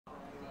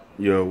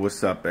Yo,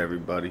 what's up,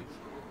 everybody?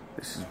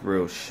 This is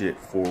Real Shit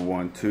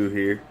 412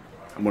 here.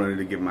 I wanted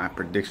to give my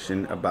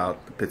prediction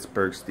about the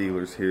Pittsburgh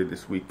Steelers here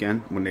this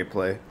weekend when they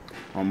play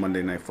on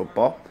Monday Night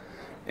Football.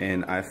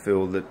 And I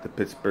feel that the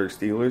Pittsburgh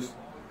Steelers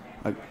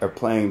are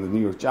playing the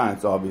New York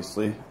Giants,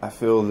 obviously. I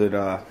feel that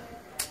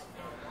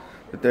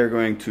that they're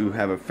going to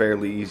have a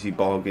fairly easy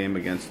ball game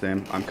against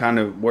them. I'm kind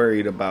of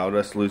worried about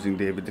us losing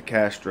David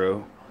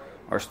DeCastro,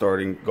 our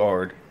starting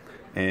guard.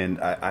 And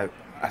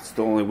that's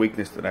the only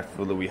weakness that I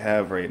feel that we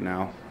have right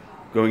now.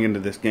 Going into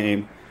this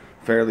game,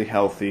 fairly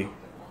healthy,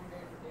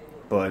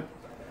 but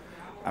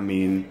I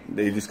mean,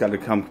 they just got to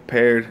come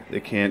prepared. They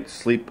can't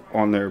sleep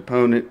on their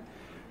opponent,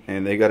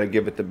 and they got to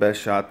give it the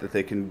best shot that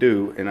they can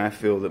do. And I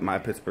feel that my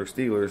Pittsburgh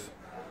Steelers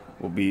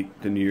will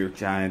beat the New York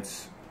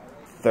Giants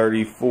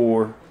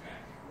 34-17.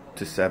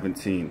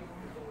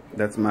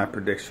 That's my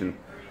prediction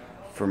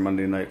for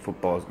Monday Night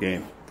Football's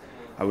game.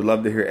 I would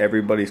love to hear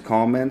everybody's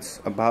comments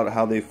about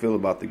how they feel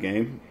about the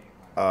game,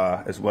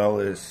 as well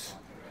as,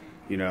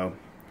 you know,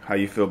 how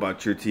you feel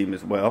about your team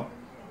as well.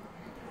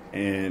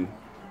 And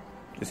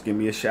just give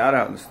me a shout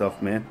out and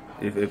stuff, man,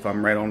 if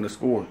I'm right on the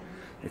score.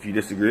 If you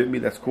disagree with me,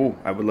 that's cool.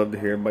 I would love to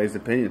hear everybody's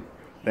opinion.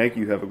 Thank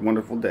you. Have a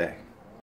wonderful day.